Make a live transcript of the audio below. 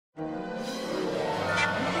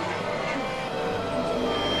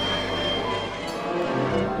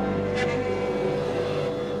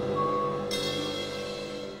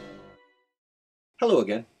Hello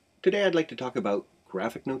again. Today I'd like to talk about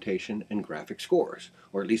graphic notation and graphic scores,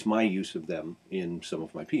 or at least my use of them in some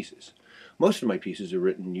of my pieces. Most of my pieces are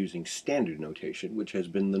written using standard notation, which has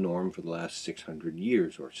been the norm for the last 600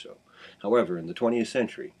 years or so. However, in the 20th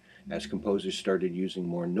century, as composers started using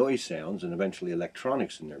more noise sounds and eventually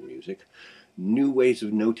electronics in their music, new ways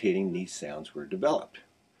of notating these sounds were developed.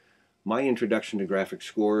 My introduction to graphic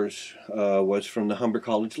scores was from the Humber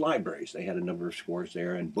College libraries. They had a number of scores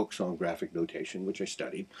there and books on graphic notation, which I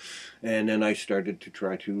studied. And then I started to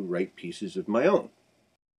try to write pieces of my own.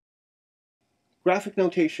 Graphic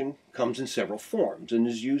notation comes in several forms and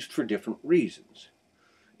is used for different reasons.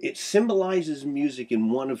 It symbolizes music in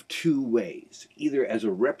one of two ways, either as a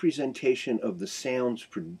representation of the sounds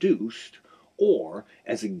produced or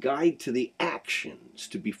as a guide to the actions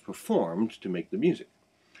to be performed to make the music.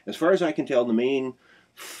 As far as I can tell, the main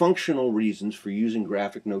functional reasons for using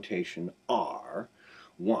graphic notation are,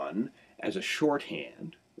 1, as a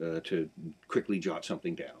shorthand to quickly jot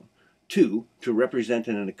something down, 2, to represent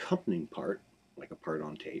an accompanying part, like a part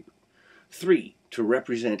on tape, 3, to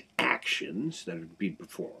represent actions that are to be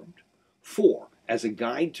performed, 4, as a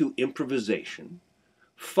guide to improvisation,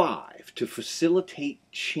 5, to facilitate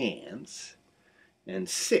chance, and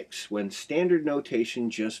 6, when standard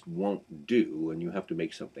notation just won't do and you have to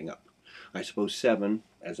make something up. I suppose 7,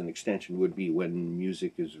 as an extension, would be when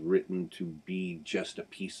music is written to be just a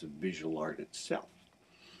piece of visual art itself.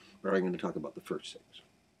 But I'm going to talk about the first 6.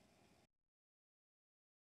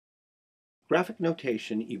 Graphic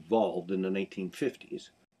notation evolved in the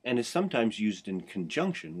 1950s and is sometimes used in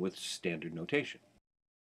conjunction with standard notation.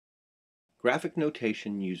 Graphic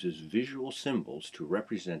notation uses visual symbols to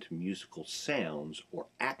represent musical sounds or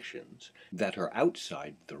actions that are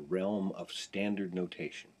outside the realm of standard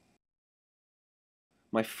notation.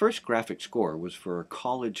 My first graphic score was for a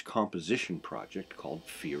college composition project called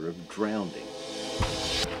Fear of Drowning.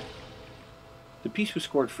 The piece was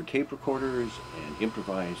scored for tape recorders and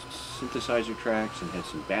improvised synthesizer tracks and had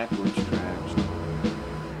some backwards tracks.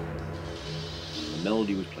 The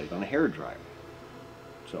melody was played on a hairdryer.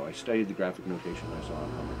 So I studied the graphic notation I saw in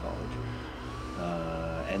Humber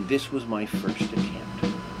College. And this was my first attempt.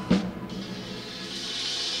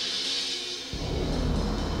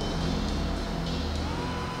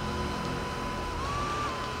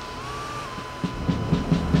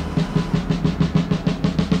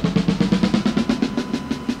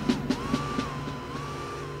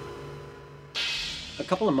 A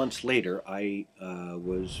couple of months later, I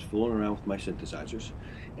was fooling around with my synthesizers,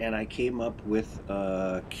 and I came up with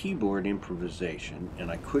a keyboard improvisation, and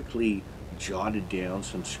I quickly jotted down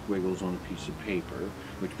some squiggles on a piece of paper,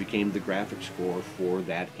 which became the graphic score for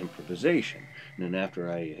that improvisation. And then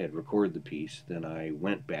after I had recorded the piece, then I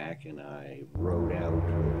went back and I wrote out,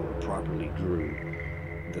 or properly drew,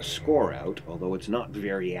 the score out, although it's not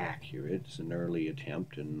very accurate. It's an early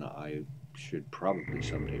attempt, and I should probably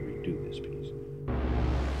someday redo this piece.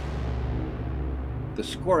 The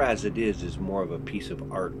score as it is more of a piece of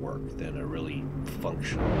artwork than a really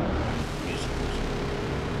functional musical score.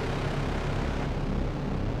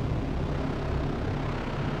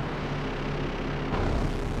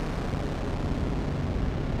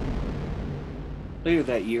 Later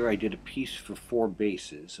that year I did a piece for 4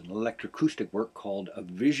 basses, an electroacoustic work called A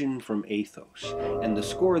Vision from Athos, and the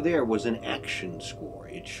score there was an action score.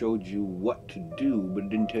 It showed you what to do, but it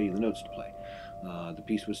didn't tell you the notes to play. The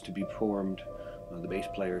piece was to be performed. The bass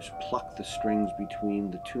players pluck the strings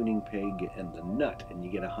between the tuning peg and the nut, and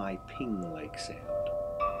you get a high ping-like sound.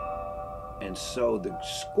 And so the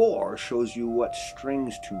score shows you what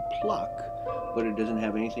strings to pluck, but it doesn't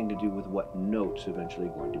have anything to do with what notes eventually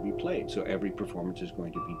are going to be played. So every performance is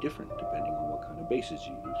going to be different depending on what kind of basses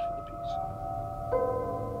you use for the piece.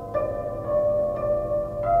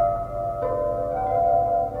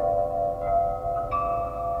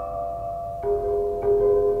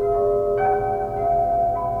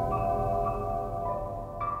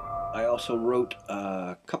 I also wrote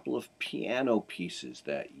a couple of piano pieces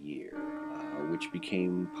that year, which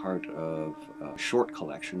became part of a short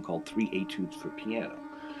collection called 3 Etudes for Piano.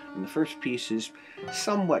 And the first piece is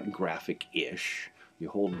somewhat graphic-ish. You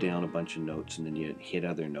hold down a bunch of notes and then you hit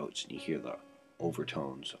other notes and you hear the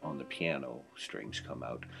overtones on the piano strings come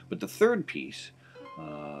out. But the third piece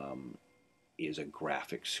is a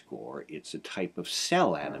graphic score. It's a type of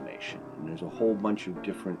cell animation, and there's a whole bunch of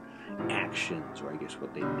different actions, or I guess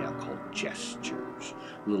what they now call gestures,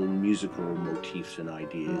 little musical motifs and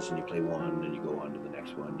ideas, and you play one, and you go on to the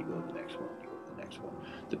next one, you go to the next one, you go to the next one.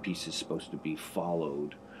 The piece is supposed to be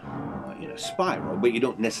followed in a spiral, but you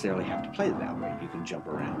don't necessarily have to play that way. You can jump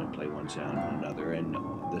around and play one sound and another, and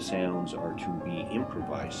the sounds are to be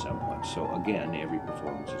improvised somewhat. So again, every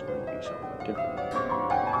performance is going to be somewhat different.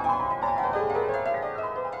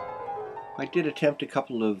 I did attempt a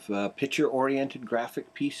couple of picture-oriented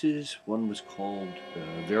graphic pieces. One was called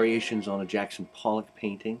Variations on a Jackson Pollock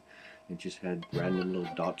Painting. It just had random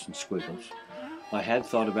little dots and squiggles. I had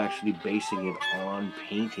thought of actually basing it on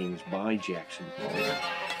paintings by Jackson Pollock,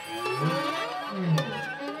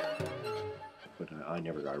 but I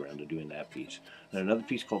never got around to doing that piece. And another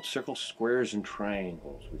piece called Circles, Squares, and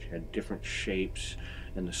Triangles, which had different shapes,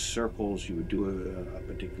 and the circles, you would do a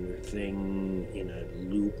particular thing in a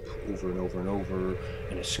loop over and over and over.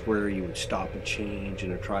 In a square, you would stop and change.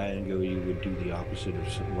 In a triangle, you would do the opposite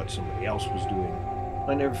of what somebody else was doing.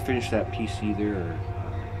 I never finished that piece either.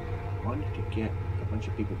 I wanted to get a bunch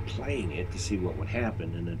of people playing it to see what would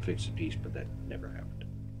happen and then fix the piece, but that never happened.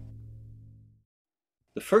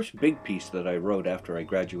 The first big piece that I wrote after I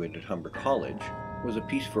graduated Humber College was a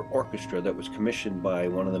piece for orchestra that was commissioned by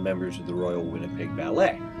one of the members of the Royal Winnipeg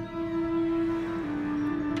Ballet.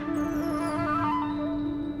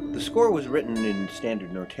 The score was written in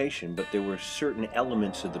standard notation, but there were certain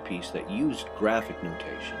elements of the piece that used graphic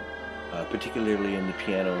notation, particularly in the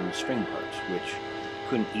piano and the string parts, which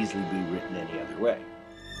couldn't easily be written any other way.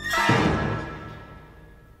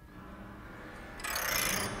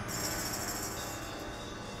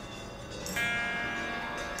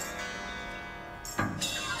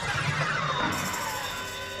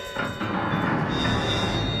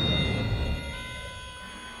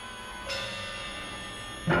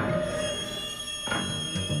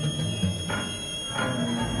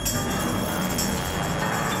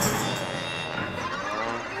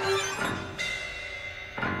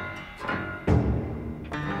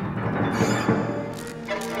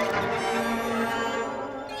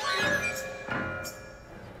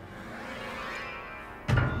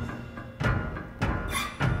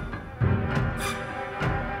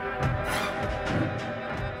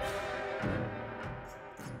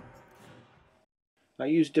 I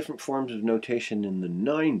used different forms of notation in the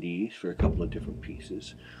 90s for a couple of different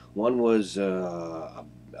pieces. One was a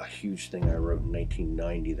huge thing I wrote in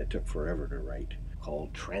 1990 that took forever to write,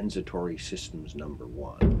 called Transitory Systems Number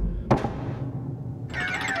 1.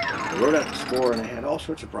 I wrote out the score and I had all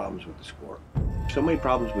sorts of problems with the score. So many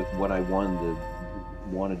problems with what I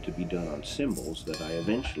wanted to be done on cymbals that I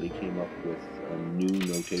eventually came up with a new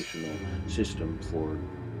notational system for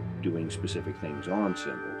doing specific things on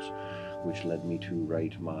cymbals, which led me to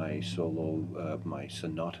write my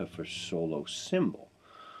sonata for solo cymbal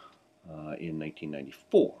in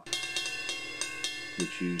 1994,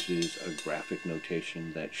 which uses a graphic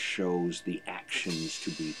notation that shows the actions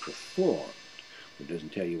to be performed. It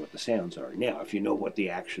doesn't tell you what the sounds are. Now, if you know what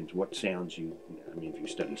the actions, what sounds if you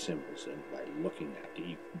study cymbals, and by looking at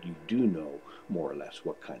it, you do know more or less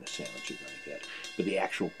what kind of sounds you're going to get. But the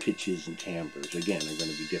actual pitches and timbres, again, are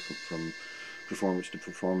going to be different from performance to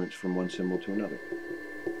performance, from one cymbal to another.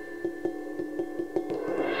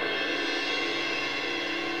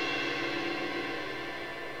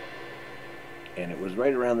 And it was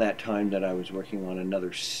right around that time that I was working on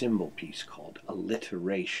another cymbal piece called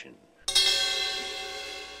Alliteration.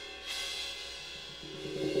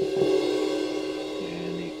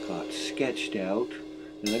 And it got sketched out,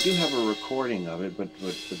 and I do have a recording of it, but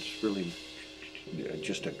it's really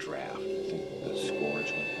just a draft. I think the score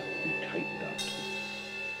is going to have to be tightened up.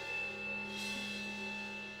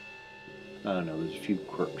 I don't know, there's a few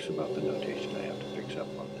quirks about the notation I have to fix up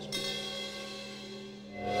on this piece.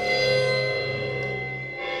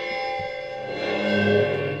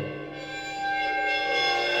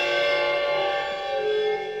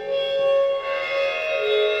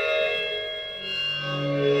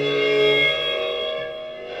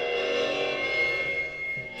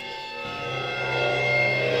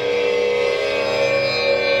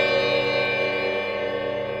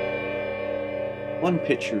 One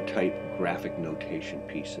picture type graphic notation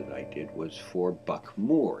piece that I did was for Buck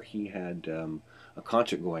Moore. He had a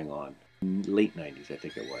concert going on in the late 90s, I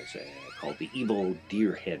think it was, called the Evil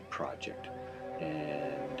Deerhead Project.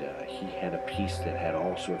 And he had a piece that had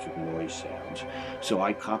all sorts of noise sounds. So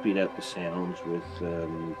I copied out the sounds with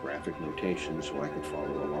graphic notation so I could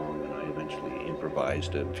follow along, and I eventually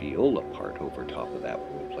improvised a viola part over top of that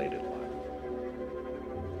when we played it live.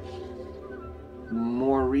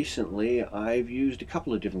 More recently, I've used a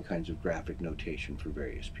couple of different kinds of graphic notation for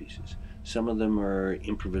various pieces. Some of them are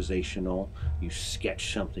improvisational. You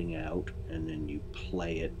sketch something out and then you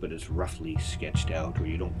play it, but it's roughly sketched out, or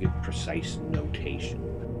you don't give precise notation.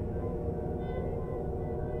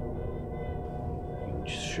 You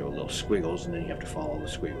just show little squiggles, and then you have to follow the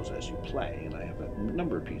squiggles as you play. And I have a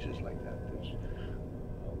number of pieces like that. There's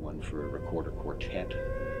one for a recorder quartet.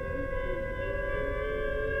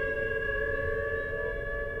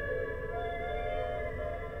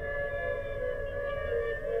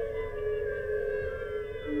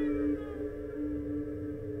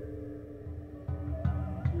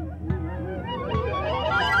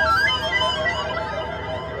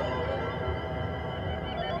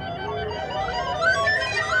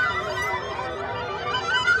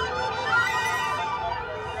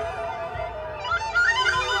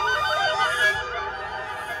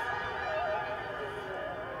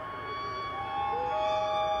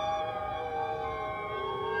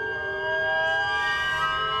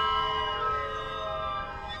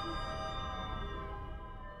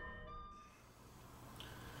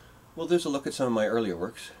 Well, there's a look at some of my earlier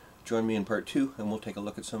works. Join me in part 2 and we'll take a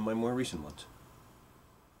look at some of my more recent ones.